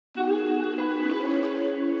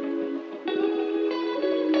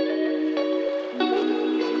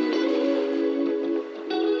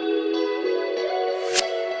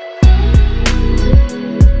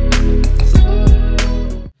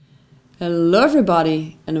Hello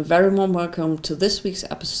everybody, and a very warm welcome to this week's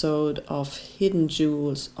episode of Hidden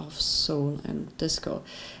Jewels of Soul and Disco.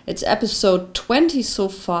 It's episode 20 so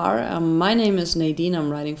far. My name is Nadine,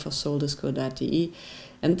 I'm writing for Souldisco.de,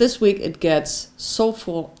 and this week it gets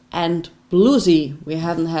soulful and bluesy. We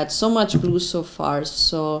haven't had so much blues so far,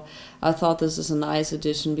 so I thought this is a nice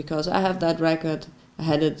addition because I have that record. I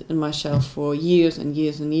had it in my shelf for years and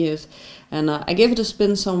years and years, and I gave it a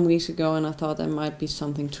spin some weeks ago, and I thought there might be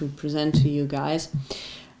something to present to you guys.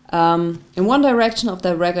 In one direction of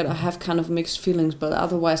that record I have kind of mixed feelings, but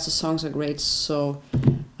otherwise the songs are great, so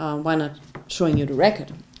why not showing you the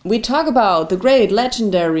record. We talk about the great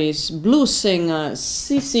legendary blues singer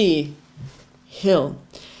C.C. Hill.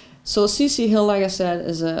 So C.C. Hill, like I said,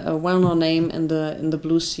 is a well-known name in the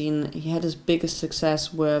blues scene. He had his biggest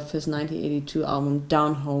success with his 1982 album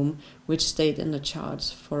Down Home, which stayed in the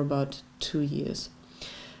charts for about 2 years.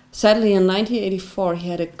 Sadly, in 1984, he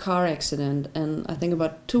had a car accident, and I think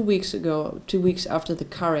about 2 weeks after the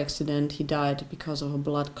car accident, he died because of a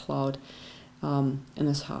blood clot in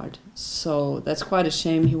his heart. So that's quite a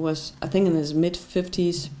shame. He was, I think, in his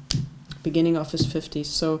mid-50s, beginning of his 50s.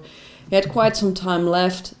 So he had quite some time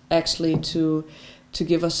left, actually, to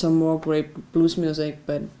give us some more great blues music,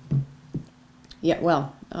 but yeah,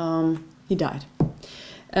 well, he died.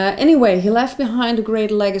 Anyway, he left behind a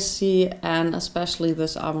great legacy, and especially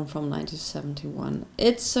this album from 1971.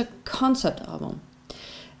 It's a concept album,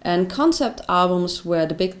 and concept albums were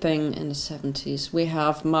the big thing in the 70s. We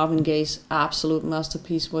have Marvin Gaye's absolute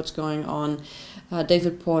masterpiece, What's Going On.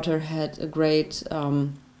 David Porter had a great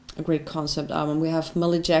concept album. We have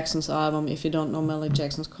Millie Jackson's album. If you don't know Millie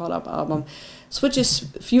Jackson's Caught Up album, which is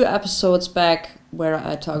a few episodes back where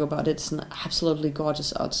I talk about it. It's an absolutely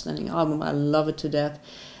gorgeous, outstanding album. I love it to death.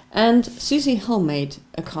 And C.C. Hill made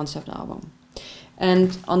a concept album.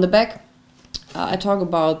 And on the back, I talk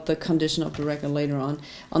about the condition of the record later on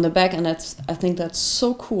the back, and I think that's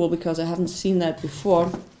so cool because I haven't seen that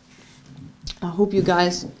before. I hope you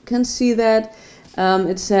guys can see that.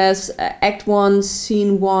 It says Act 1,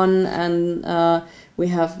 Scene 1, and we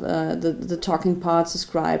have the talking parts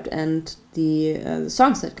described and the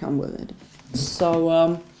songs that come with it.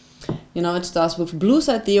 So, it starts with Blues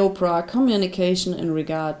at the Opera, communication in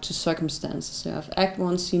regard to circumstances. You have Act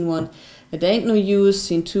 1, Scene 1, It Ain't No Use,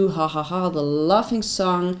 Scene 2, Ha Ha Ha, the laughing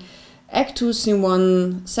song. Act 2, Scene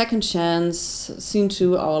 1, Second Chance, Scene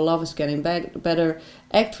 2, Our Love is Getting Better.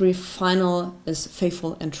 Act 3, Final is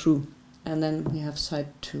Faithful and True. And then we have side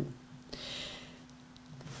 2.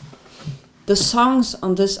 The songs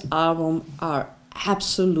on this album are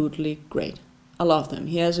absolutely great. I love them.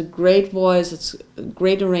 He has a great voice, it's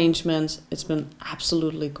great arrangements, it's been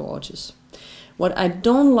absolutely gorgeous. What I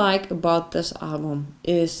don't like about this album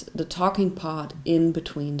is the talking part in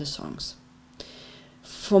between the songs.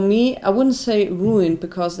 For me, I wouldn't say ruined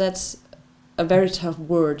because that's a very tough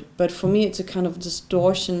word, but for me it's a kind of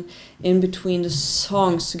distortion in between the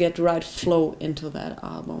songs to get the right flow into that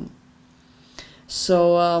album.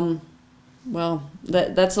 So well,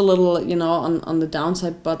 that's a little on the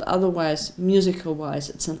downside, but otherwise, musical wise,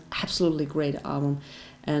 it's an absolutely great album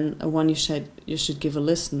and one you should give a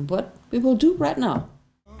listen. What we will do right now.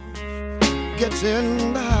 Gets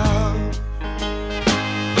in the house.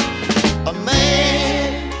 A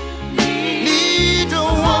man needs a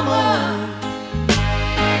woman.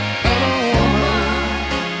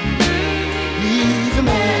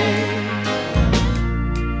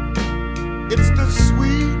 It's the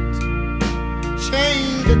sweet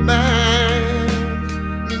change that binds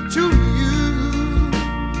me to you,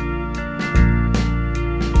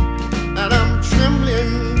 and I'm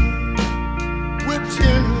trembling with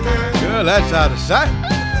tender. Girl, that's out of sight.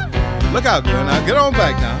 Look out, girl. Now get on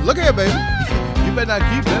back now. Look here, baby. You better not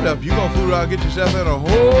keep that up. You gonna fool around and get yourself in a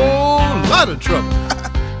whole lot of trouble.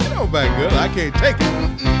 Get on back, girl. I can't take it.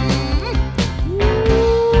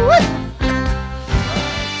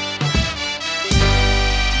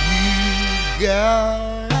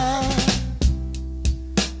 Got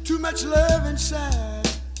too much love inside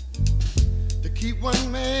to keep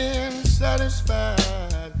one man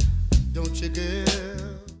satisfied, don't you,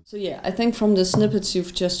 girl? So yeah, I think from the snippets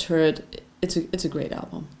you've just heard, it's a great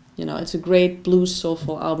album. It's a great blues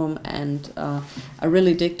soulful album, and I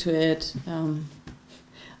really dig to it.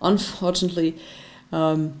 Unfortunately,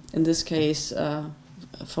 in this case,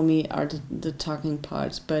 for me are the talking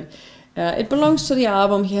parts, but it belongs to the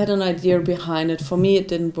album. He had an idea behind it. For me, it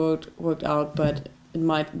didn't work out, but it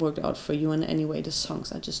might work out for you. And anyway, the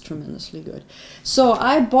songs are just tremendously good. So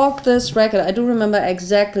I bought this record. I do remember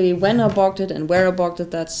exactly when I bought it and where I bought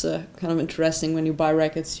it. That's kind of interesting when you buy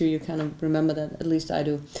records here. You kind of remember that. At least I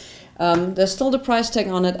do. There's still the price tag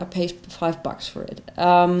on it. I paid $5 for it.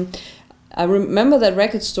 I remember that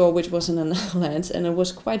record store, which was in the Netherlands, and it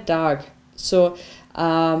was quite dark. So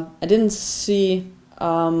I didn't see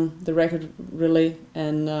the record really,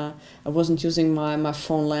 and I wasn't using my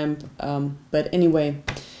phone lamp. But anyway,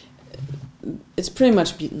 it's pretty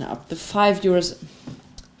much beaten up. The €5,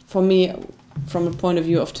 for me, from the point of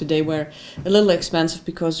view of today, were a little expensive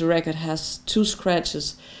because the record has 2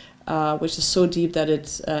 scratches, which is so deep that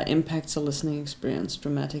it impacts the listening experience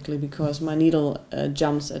dramatically, because my needle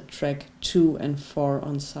jumps at track 2 and 4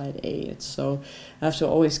 on side A. So I have to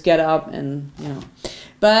always get up and,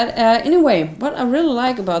 But anyway, what I really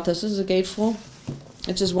like about this is a gatefold.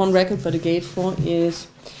 It's just one record, but a gatefold is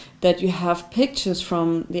that you have pictures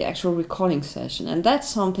from the actual recording session. And that's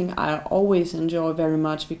something I always enjoy very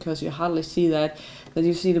much, because you hardly see that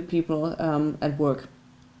you see the people at work.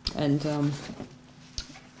 And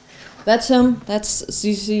that's him, that's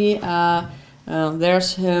CC,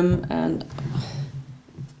 there's him, and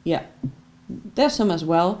yeah, there's him as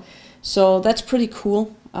well. So that's pretty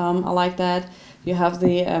cool. I like that. You have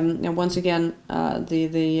the once again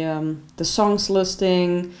the songs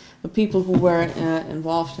listing, the people who were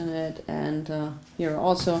involved in it, and here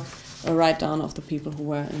also a write down of the people who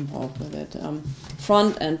were involved with it.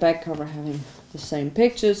 Front and back cover having the same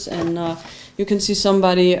pictures, and you can see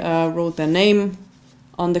somebody wrote their name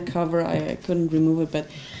on the cover. I couldn't remove it, but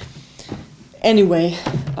anyway,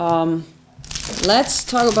 let's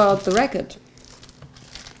talk about the record.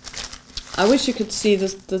 I wish you could see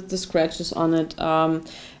the scratches on it.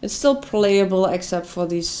 It's still playable except for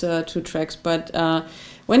these 2 tracks, but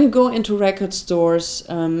when you go into record stores,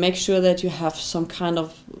 make sure that you have some kind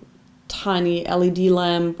of tiny LED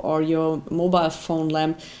lamp or your mobile phone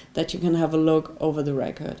lamp that you can have a look over the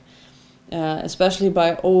record. Especially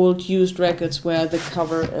by old used records where the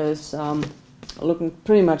cover is looking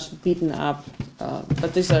pretty much beaten up,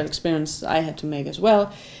 but these are experiences I had to make as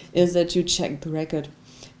well, is that you check the record,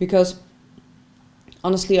 because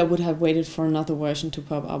honestly I would have waited for another version to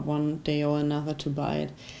pop up one day or another to buy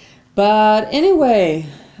it. But anyway,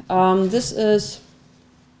 this is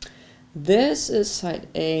side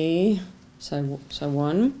A, side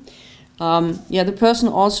 1. Yeah, the person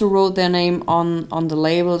also wrote their name on the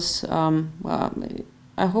labels. Well,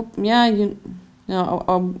 I hope, yeah,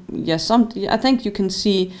 I think you can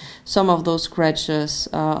see some of those scratches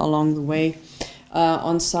along the way.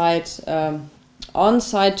 On side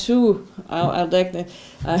 2,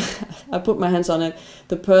 I put my hands on it.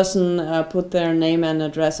 The person put their name and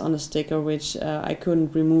address on a sticker, which I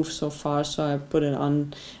couldn't remove so far, so I put it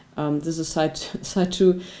on. This is side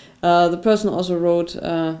 2. The person also wrote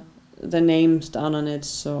the names down on it,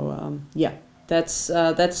 so yeah, that's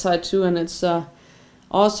side 2, and it's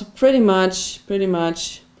also pretty much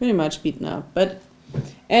beaten up. But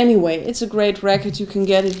anyway, it's a great record. You can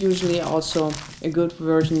get it usually also a good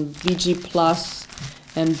version, VG Plus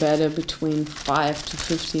and better, between $5 to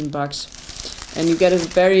 $15, and you get a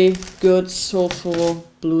very good soulful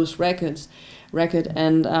blues record.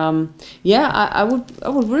 And yeah, I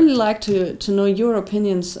would really like to know your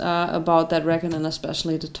opinions about that record, and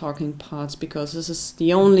especially the talking parts, because this is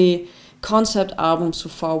the only concept album so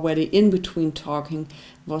far where the in-between talking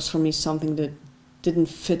was for me something that didn't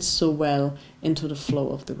fit so well into the flow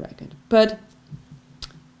of the record. But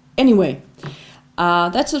anyway,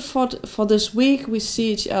 that's it for this week. We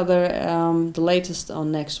see each other the latest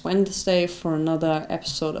on next Wednesday for another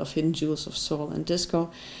episode of Hidden Jewels of Soul and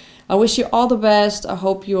Disco. I wish you all the best. I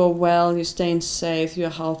hope you are well, you're staying safe,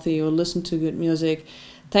 you're healthy, you listen to good music.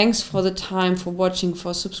 Thanks for the time, for watching,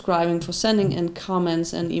 for subscribing, for sending in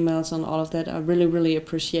comments and emails and all of that. I really, really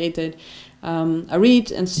appreciate it. I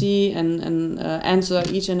read and see and answer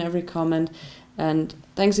each and every comment. And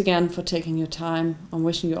thanks again for taking your time. I'm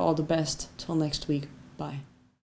wishing you all the best. Till next week. Bye.